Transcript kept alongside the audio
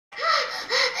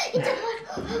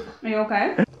Are you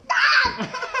okay?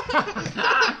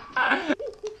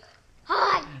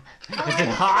 Hot. Is it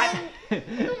hot?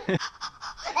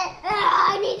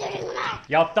 I need to drink more.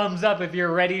 Y'all thumbs up if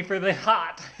you're ready for the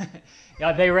hot.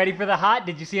 Are they ready for the hot?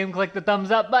 Did you see him click the thumbs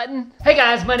up button? Hey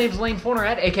guys, my name's Lane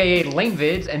Fornerat, aka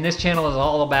LaneVids, and this channel is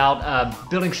all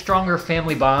about building stronger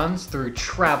family bonds through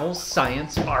travel,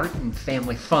 science, art, and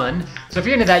family fun. So if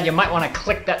you're into that, you might want to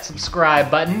click that subscribe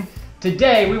button.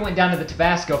 Today, we went down to the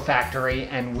Tabasco factory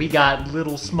and we got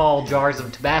little small jars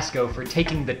of Tabasco for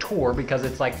taking the tour because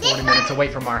it's like 40 minutes away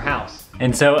from our house.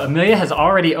 And so Amelia has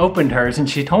already opened hers and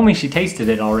she told me she tasted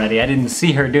it already. I didn't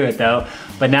see her do it though,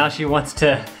 but now she wants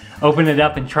to open it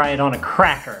up and try it on a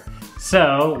cracker.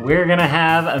 So we're gonna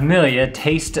have Amelia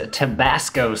taste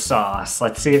Tabasco sauce.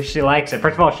 Let's see if she likes it.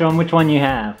 First of all, show them which one you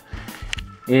have.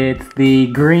 It's the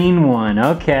green one,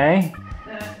 okay.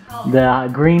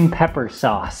 The green pepper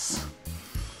sauce.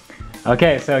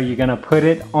 Okay, so you're gonna put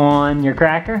it on your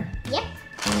cracker? Yep.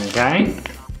 Okay.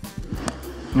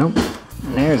 Nope.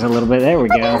 There's a little bit. There we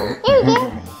go. There we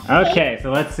go. Okay,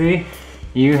 so let's see.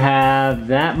 You have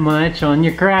that much on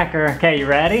your cracker. Okay, you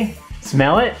ready?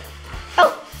 Smell it?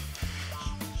 Oh.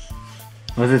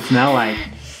 What does it smell like?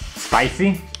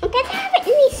 Spicy? It doesn't have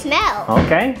any smell.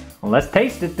 Okay, well let's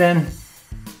taste it then.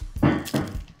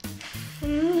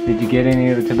 Did you get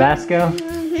any of the Tabasco?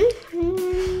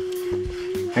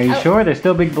 Are you sure? There's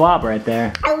still a big blob right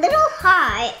there. A little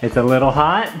hot. It's a little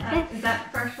hot? Is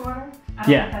that fresh water? I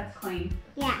Yeah. think that's clean.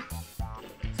 Yeah.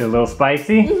 It's a little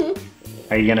spicy?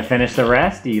 Are you gonna finish the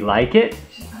rest? Do you like it?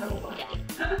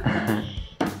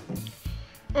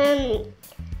 Did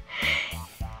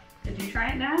you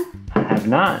try it, Dad? I have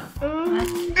not. I'm gonna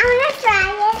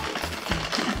try it.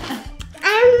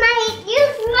 I might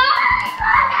use water.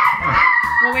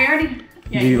 Well, we already...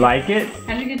 Do you like it?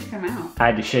 How'd you get to come out? I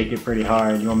had to shake it pretty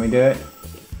hard. You want me to do it?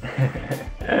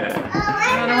 I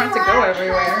don't want it to go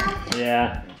everywhere.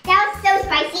 Yeah. That was so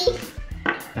spicy.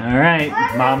 All right,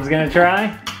 Mom's gonna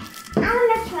try. I'm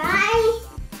gonna try.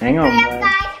 Hang on, Hurry up, bud.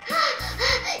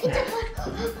 guys. It's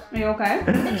hot. Are you okay?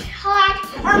 It's hot.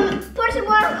 Pour some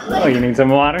water. Oh, you need some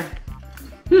water?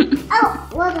 Oh,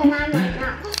 well then I'm right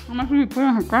now. How much did you put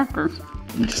on her crackers?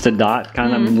 Just a dot,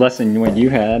 kind of less than what you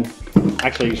had.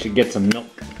 Actually, you should get some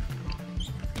milk.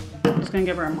 I'm just gonna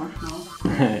give her a marshmallow.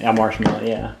 A marshmallow,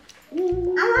 yeah. I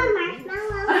want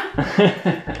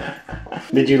marshmallow.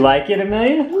 Did you like it,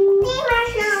 Amelia?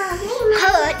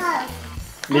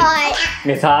 Hot.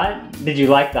 It's hot? Did you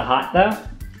like the hot though?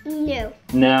 No.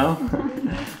 No?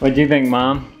 What'd you think,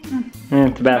 Mom?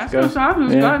 Tabasco. Tabasco sauce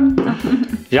is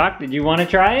good. Jacques, did you want to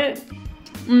try it?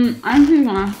 I think he's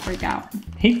gonna freak out.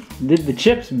 He did the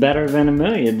chips better than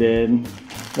Amelia did.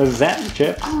 Those Zap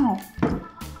chips. Oh.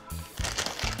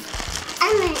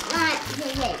 I might not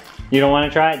take it. You don't want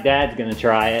to try it? Dad's gonna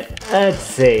try it. Let's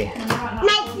see.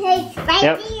 Might taste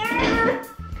spicier.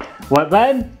 What,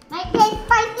 bud? Might taste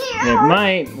spicier. It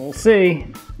might. We'll see.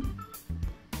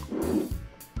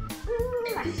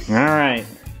 All right.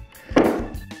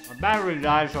 My battery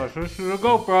died, so I switched to the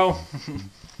GoPro.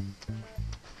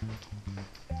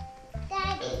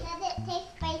 Daddy, does it taste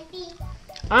spicy?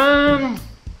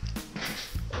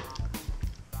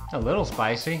 A little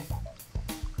spicy.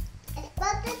 It's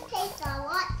supposed to taste a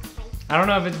lot spicy. I don't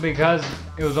know if it's because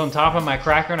it was on top of my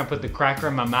cracker and I put the cracker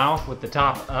in my mouth with the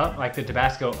top up, like the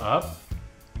Tabasco up.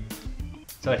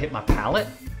 So it hit my palate.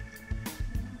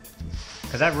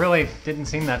 Because that really didn't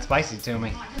seem that spicy to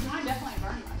me. Mine definitely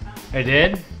burned my tongue. It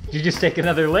did? Did you just take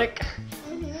another lick?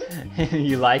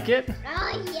 You like it?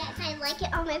 Oh yes, I like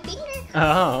it on my finger.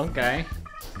 Oh, okay.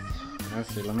 Let's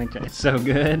see, let me try. It's so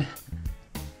good.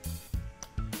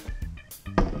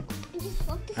 Just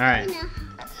focus All right. on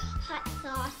the hot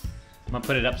sauce. I'm gonna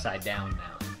put it upside down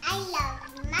now. I love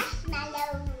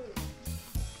marshmallows.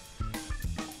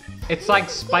 It's like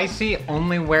spicy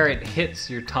only where it hits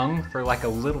your tongue for like a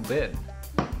little bit.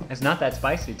 It's not that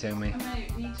spicy to me. I'm gonna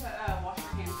need to wash your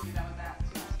hands when you're done with that.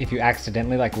 If you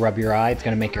accidentally like rub your eye, it's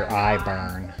gonna make your eye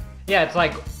burn. Yeah, it's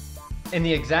like in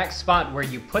the exact spot where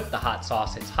you put the hot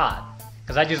sauce, it's hot.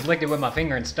 Because I just licked it with my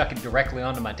finger and stuck it directly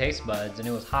onto my taste buds and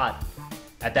it was hot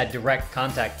at that direct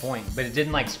contact point. But it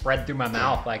didn't like spread through my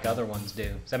mouth like other ones do.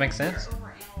 Does that make sense?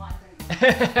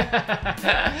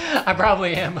 I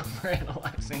probably am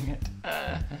overanalyzing it.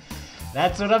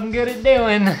 That's what I'm good at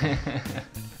doing.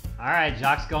 All right,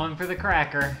 Jacques going for the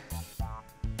cracker.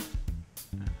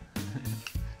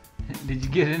 Did you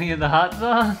get any of the hot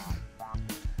sauce?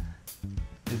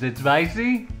 Is it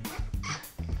spicy?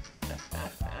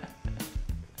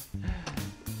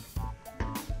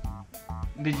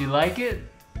 Did you like it?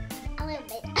 A little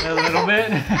bit. A little bit?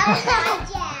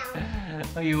 Yeah.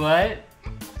 Oh, you what?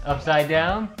 Upside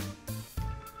down?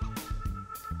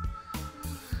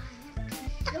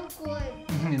 So good.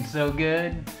 It's so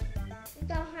good. You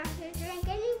don't have to drink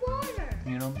any water.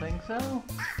 You don't think so?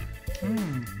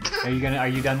 Are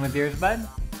you done with yours, bud?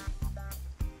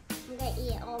 I'm gonna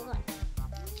eat it all gone.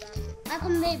 I'm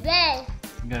gonna be brave.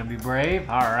 You gonna be brave?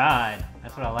 Alright.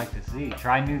 That's what I like to see.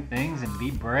 Try new things and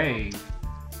be brave.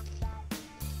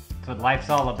 That's what life's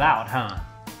all about, huh?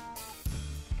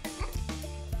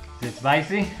 Is it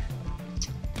spicy?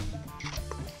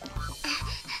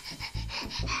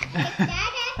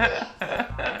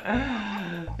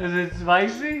 Is it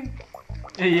spicy?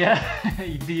 Yeah.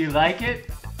 Do you like it?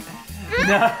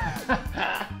 No.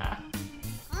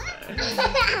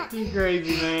 You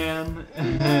crazy man.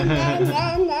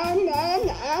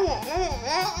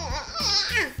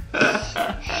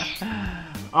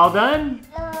 All done?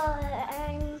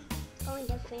 I'm going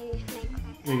to finish my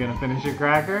cracker. You're gonna finish your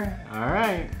cracker?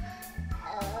 Alright.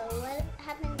 What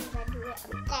happens if I do it?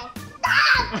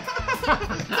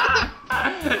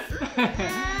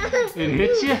 It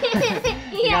hit you?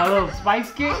 You got a little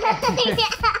spice kick?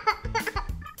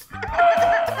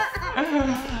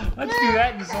 Let's do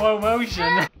that in slow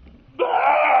motion.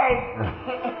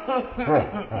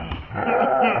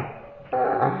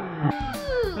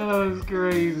 That was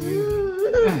crazy.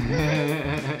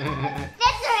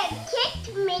 That's why it kicked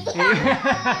me.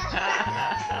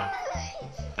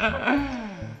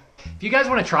 If you guys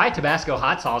want to try Tabasco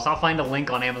hot sauce, I'll find a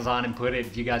link on Amazon and put it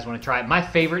if you guys want to try it. My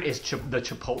favorite is the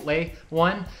Chipotle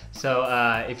one. So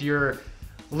if you're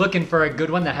looking for a good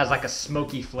one that has like a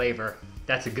smoky flavor,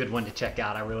 that's a good one to check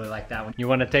out. I really like that one. You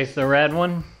want to taste the red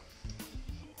one?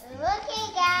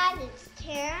 Okay, guys, it's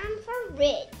time for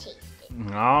red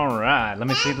tasting. All right, let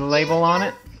me see the label on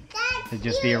it. That's Is it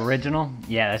just the original?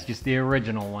 Yeah, that's just the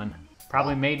original one.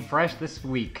 Probably made fresh this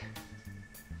week.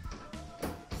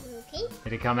 Okay.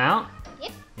 Did it come out?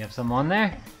 Yep. You have some on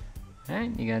there? All right,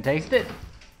 you gonna taste it?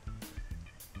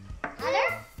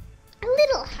 Hotter? A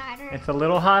little hotter. It's a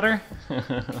little hotter.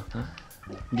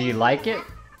 Do you like it?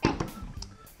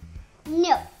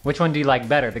 No, Which one do you like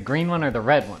better, the green one or the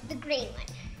red one? the green one.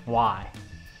 Why?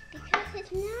 Because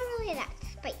it's not really that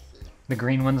spicy. The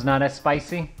green one's not as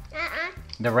spicy?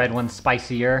 The red one's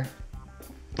spicier?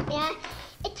 Yeah,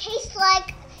 it tastes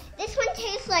like, this one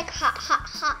tastes like hot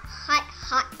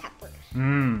pepper.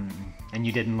 And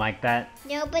you didn't like that?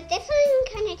 No, but this one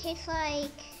kind of tastes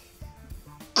like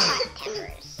hot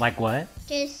peppers. Like what?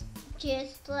 Just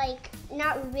like,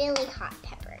 not really hot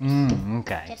peppers.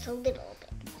 Okay. Just a little bit.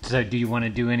 So do you want to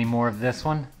do any more of this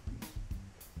one?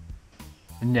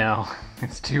 No,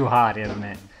 it's too hot, isn't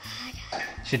it?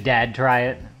 Should Dad try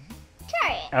it?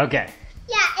 Try it. Okay.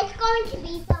 Yeah, it's going to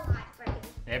be so hot for you.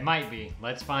 It might be.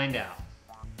 Let's find out.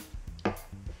 All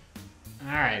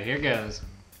right, here goes.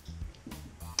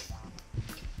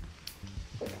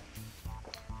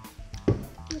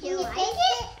 Do you like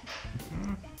it?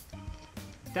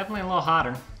 It's definitely a little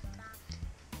hotter.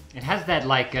 It has that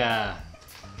like,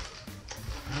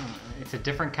 it's a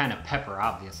different kind of pepper,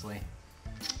 obviously.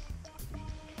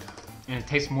 And it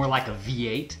tastes more like a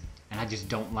V8, and I just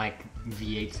don't like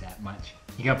V8s that much.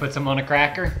 You gonna put some on a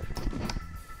cracker?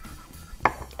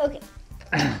 Okay.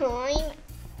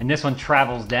 And this one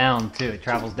travels down too. It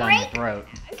travels down the throat.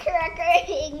 Cracker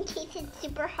in case it's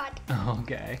super hot.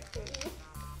 Okay.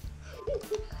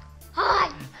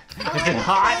 Hot. Is it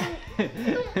hot?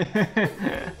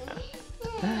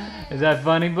 Is that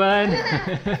funny, bud?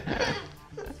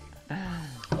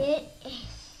 It is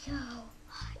so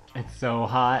hot. It's so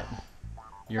hot.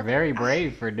 You're very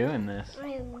brave for doing this. I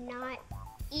am not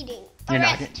eating.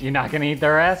 You're not gonna eat the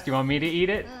rest? You want me to eat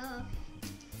it?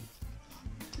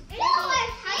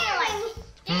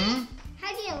 How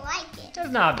do you like it?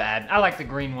 It's not bad. I like the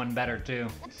green one better too.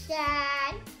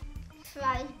 Dad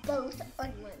fries both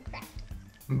on one cracker.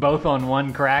 Both on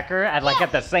one cracker at like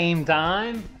at the same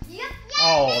time? Yep.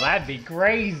 Oh, that'd be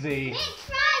crazy. Let's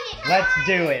try it. Let's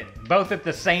do it. Both at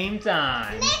the same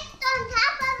time. Mixed on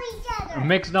top of each other.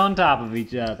 Mixed on top of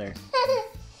each other. Dad,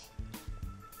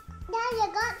 you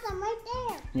got some right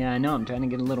there. Yeah, I know. I'm trying to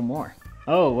get a little more.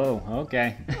 Oh, whoa.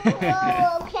 Okay.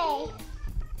 Oh, okay.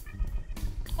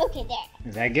 Okay, there.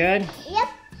 Is that good? Yep.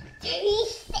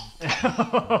 Taste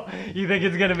it. You think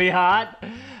it's gonna be hot?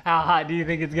 How hot do you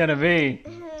think it's gonna be?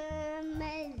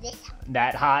 This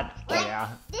That hot? What? Yeah.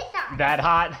 This one. That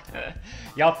hot?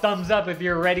 Y'all thumbs up if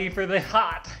you're ready for the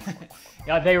hot.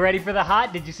 Are they ready for the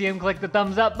hot? Did you see them click the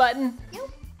thumbs up button?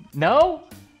 Nope. No?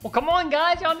 Well, come on,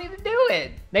 guys. Y'all need to do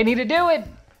it. They need to do it.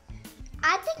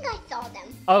 I think I saw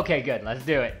them. Okay, good. Let's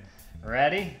do it.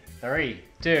 Ready? 3,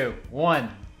 2, 1.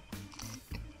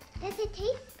 Does it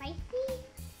taste spicy?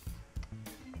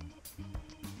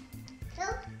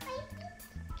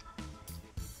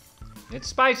 It's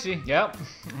spicy. Yep.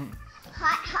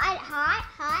 Hot, hot, hot,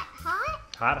 hot, hot.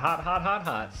 Hot, hot, hot, hot,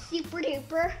 hot. Super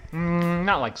duper.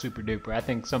 Not like super duper. I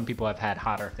think some people have had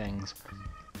hotter things.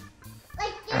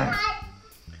 Like this hot.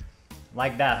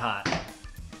 Like that hot.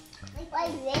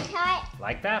 Like this hot.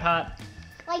 Like that hot.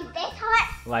 Like this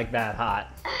hot. Like that hot.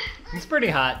 It's pretty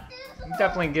hot. It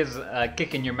definitely gives a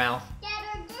kick in your mouth. Dad,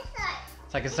 or this hot.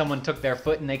 It's like if someone took their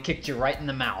foot and they kicked you right in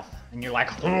the mouth. And you're like,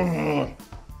 kind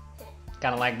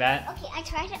of like that. Okay, I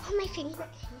tried it on my finger.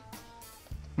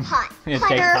 Hot. It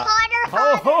Hotter, tastes hot. hotter, Ho,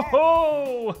 hotter. ho,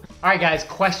 ho. All right, guys,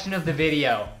 question of the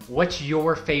video. What's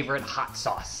your favorite hot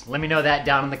sauce? Let me know that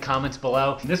down in the comments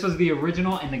below. This was the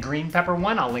original and the green pepper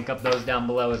one. I'll link up those down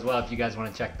below as well if you guys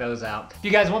want to check those out. If you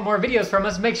guys want more videos from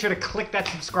us, make sure to click that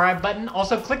subscribe button.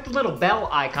 Also, click the little bell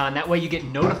icon. That way you get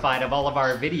notified of all of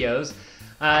our videos.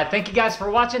 Thank you guys for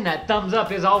watching. That thumbs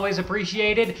up is always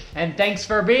appreciated. And thanks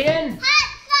for being...